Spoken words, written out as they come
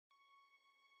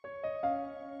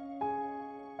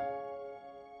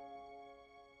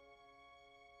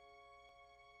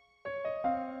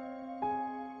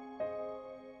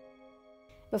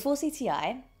Before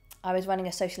CTI, I was running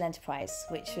a social enterprise,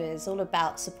 which was all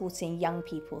about supporting young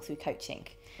people through coaching.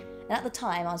 And at the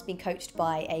time, I was being coached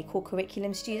by a core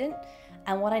curriculum student,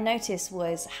 and what I noticed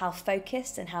was how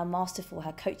focused and how masterful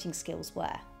her coaching skills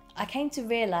were. I came to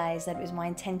realise that it was my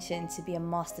intention to be a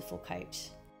masterful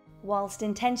coach. Whilst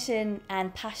intention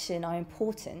and passion are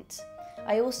important,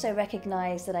 I also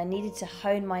recognised that I needed to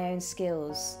hone my own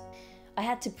skills. I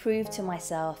had to prove to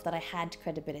myself that I had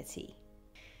credibility.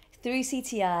 Through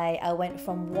CTI, I went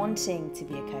from wanting to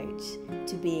be a coach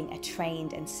to being a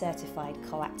trained and certified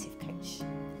coactive coach.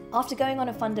 After going on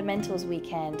a fundamentals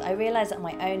weekend, I realised that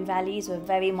my own values were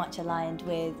very much aligned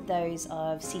with those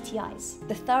of CTI's.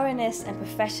 The thoroughness and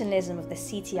professionalism of the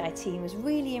CTI team was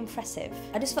really impressive.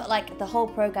 I just felt like the whole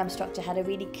programme structure had a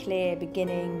really clear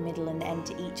beginning, middle and end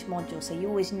to each module, so you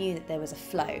always knew that there was a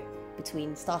flow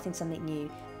between starting something new,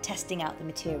 testing out the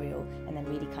material, and then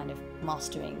really kind of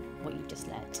mastering what you've just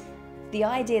learnt. The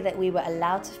idea that we were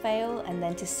allowed to fail and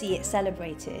then to see it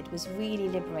celebrated was really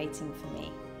liberating for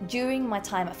me. During my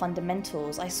time at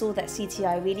Fundamentals, I saw that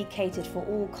CTI really catered for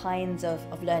all kinds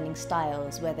of learning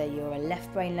styles, whether you're a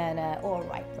left brain learner or a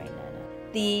right brain learner.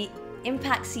 The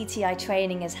impact CTI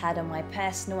training has had on my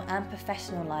personal and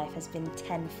professional life has been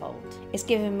tenfold. It's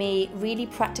given me really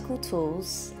practical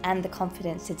tools and the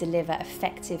confidence to deliver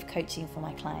effective coaching for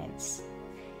my clients.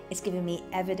 It's given me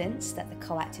evidence that the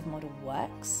coactive model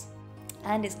works,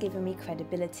 and it's given me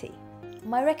credibility.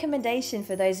 My recommendation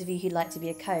for those of you who'd like to be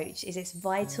a coach is it's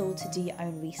vital to do your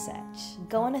own research.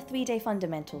 Go on a 3-day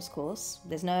fundamentals course.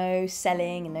 There's no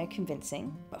selling and no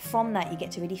convincing, but from that you get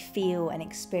to really feel and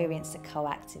experience the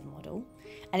coactive model,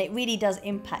 and it really does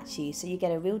impact you, so you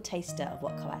get a real taster of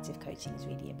what coactive coaching is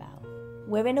really about.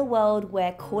 We're in a world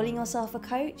where calling yourself a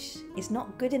coach is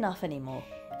not good enough anymore.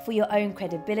 For your own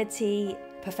credibility,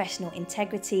 professional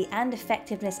integrity and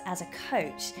effectiveness as a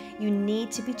coach, you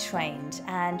need to be trained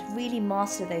and really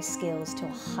master those skills to a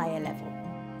higher level.